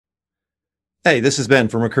Hey, this is Ben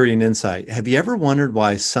from Recruiting Insight. Have you ever wondered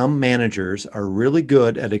why some managers are really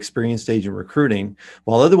good at experienced agent recruiting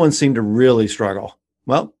while other ones seem to really struggle?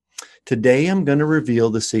 Well, today I'm going to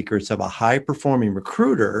reveal the secrets of a high performing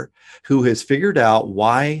recruiter who has figured out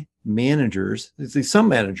why some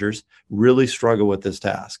managers really struggle with this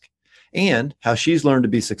task and how she's learned to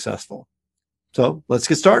be successful. So let's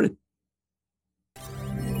get started.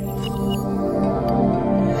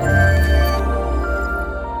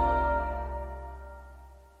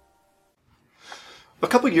 A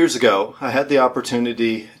couple years ago, I had the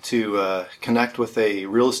opportunity to connect with a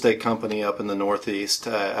real estate company up in the Northeast.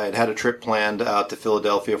 I had a trip planned out to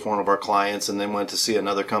Philadelphia for one of our clients, and then went to see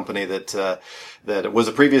another company that was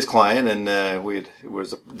a previous client, and it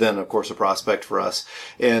was then, of course, a prospect for us.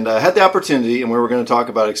 And I had the opportunity, and we were going to talk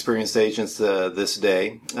about experienced agents this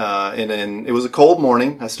day. And it was a cold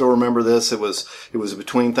morning. I still remember this. It was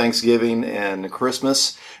between Thanksgiving and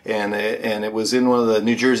Christmas. And it was in one of the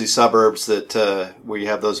New Jersey suburbs where you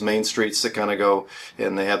have those main streets that kind of go,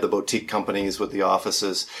 and they have the boutique companies with the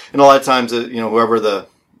offices. And a lot of times, whoever the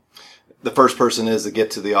first person is to get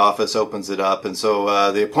to the office opens it up. And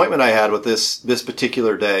so the appointment I had with this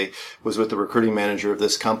particular day was with the recruiting manager of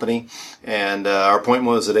this company. And our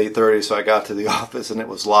appointment was at 8:30, so I got to the office and it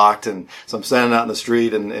was locked. And so I'm standing out in the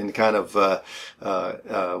street and kind of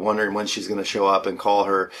wondering when she's going to show up and call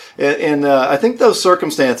her. And I think those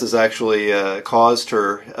circumstances actually caused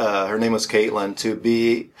her name was Caitlin, to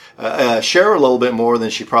be share a little bit more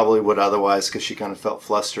than she probably would otherwise, because she kind of felt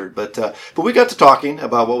flustered. But we got to talking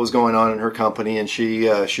about what was going on in her company, and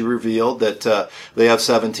she revealed that they have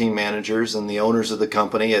 17 managers, and the owners of the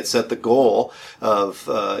company had set the goal of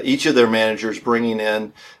each of their managers bringing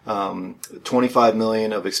in 25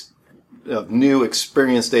 million of new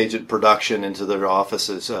experienced agent production into their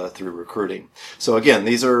offices through recruiting. So again,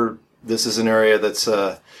 this is an area that's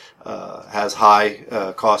has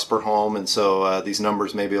high cost per home, and so these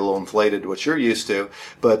numbers may be a little inflated to what you're used to,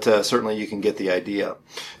 but certainly you can get the idea.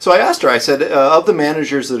 So I asked her, I said, of the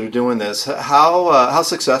managers that are doing this, how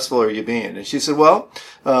successful are you being? And she said, well,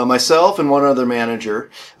 myself and one other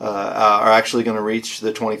manager are actually going to reach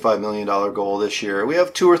the $25 million goal this year. We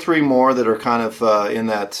have two or three more that are kind of in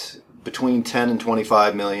that between 10 and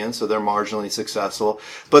 25 million, so they're marginally successful.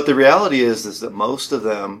 But the reality is that most of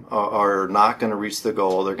them are not going to reach the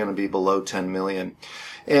goal. They're going to be below 10 million.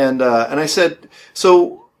 And I said,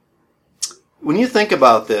 so when you think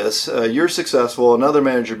about this, you're successful, another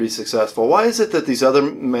manager be successful. Why is it that these other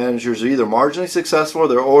managers are either marginally successful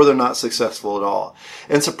or they're not successful at all?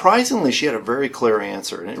 And surprisingly, she had a very clear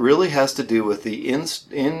answer, and it really has to do with the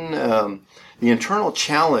internal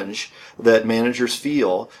challenge that managers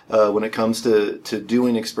feel when it comes to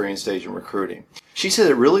doing experienced agent recruiting. She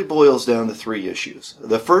said it really boils down to three issues.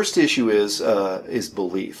 The first issue is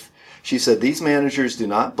belief. She said these managers do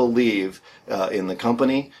not believe in the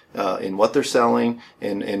company, in what they're selling,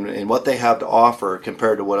 and what they have to offer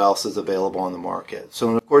compared to what else is available on the market. So,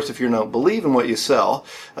 of course, if you don't believe in what you sell,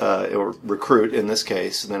 or recruit in this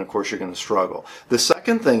case, then of course you're going to struggle. The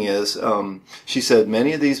second thing is, she said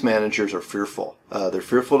many of these managers are fearful. They're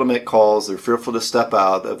fearful to make calls. They're fearful to step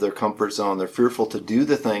out of their comfort zone. They're fearful to do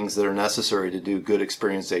the things that are necessary to do good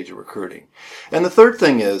experienced agent recruiting. And the third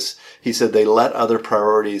thing is, he said they let other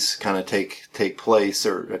priorities kind of take place,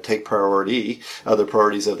 or take priority. Other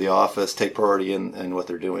priorities of the office take priority in what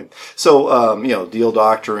they're doing. So, deal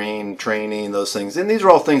doctoring, training, those things. And these are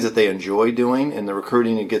all things that they enjoy doing, and the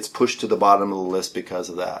recruiting, it gets pushed to the bottom of the list because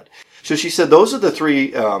of that. So she said those are the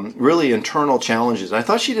three really internal challenges. And I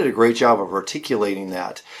thought she did a great job of articulating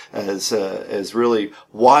that as really,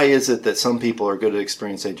 why is it that some people are good at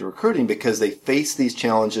experienced agent recruiting? Because they face these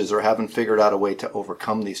challenges or haven't figured out a way to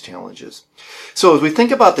overcome these challenges. So as we think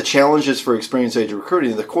about the challenges for experienced agent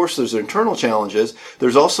recruiting, of course there's internal challenges.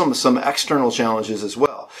 There's also some external challenges as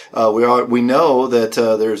well. We know that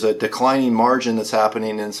there's a declining margin that's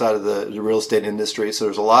happening inside of the real estate industry. So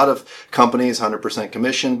there's a lot of companies, 100%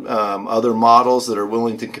 commission, other models that are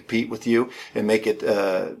willing to compete with you and make it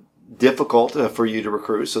difficult for you to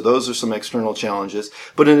recruit. So those are some external challenges.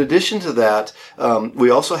 But in addition to that, we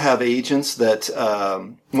also have agents that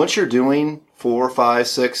once you're doing 4, 5,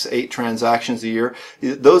 6, 8 transactions a year,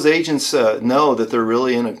 those agents know that they're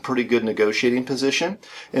really in a pretty good negotiating position,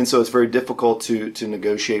 and so it's very difficult to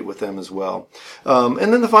negotiate with them as well.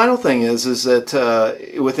 And then the final thing is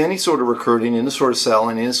that with any sort of recruiting, any sort of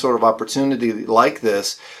selling, any sort of opportunity like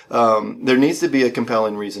this, there needs to be a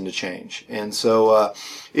compelling reason to change. And so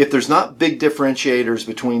if there's not big differentiators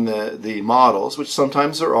between the models, which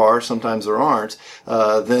sometimes there are, sometimes there aren't,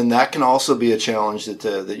 then that can also be a challenge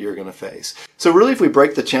that you're going to face. So really, if we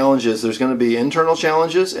break the challenges, there's going to be internal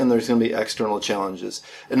challenges and there's going to be external challenges.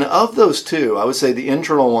 And of those two, I would say the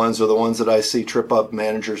internal ones are the ones that I see trip up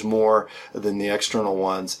managers more than the external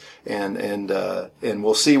ones. And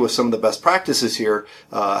we'll see with some of the best practices here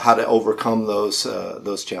how to overcome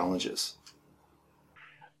those challenges.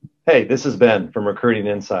 Hey, this is Ben from Recruiting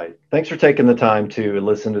Insight. Thanks for taking the time to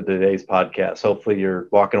listen to today's podcast. Hopefully you're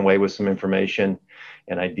walking away with some information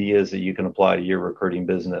and ideas that you can apply to your recruiting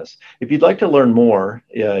business. If you'd like to learn more,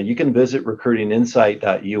 you can visit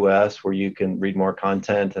recruitinginsight.us, where you can read more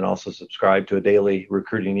content and also subscribe to a daily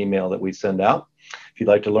recruiting email that we send out. If you'd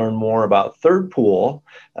like to learn more about Third Pool,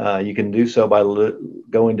 you can do so by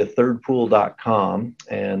going to thirdpool.com,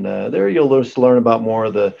 and there you'll just learn about more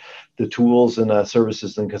of the tools and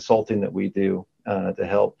services and consulting that we do to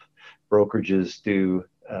help brokerages do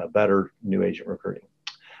better new agent recruiting.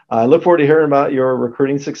 I look forward to hearing about your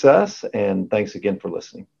recruiting success, and thanks again for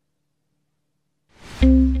listening.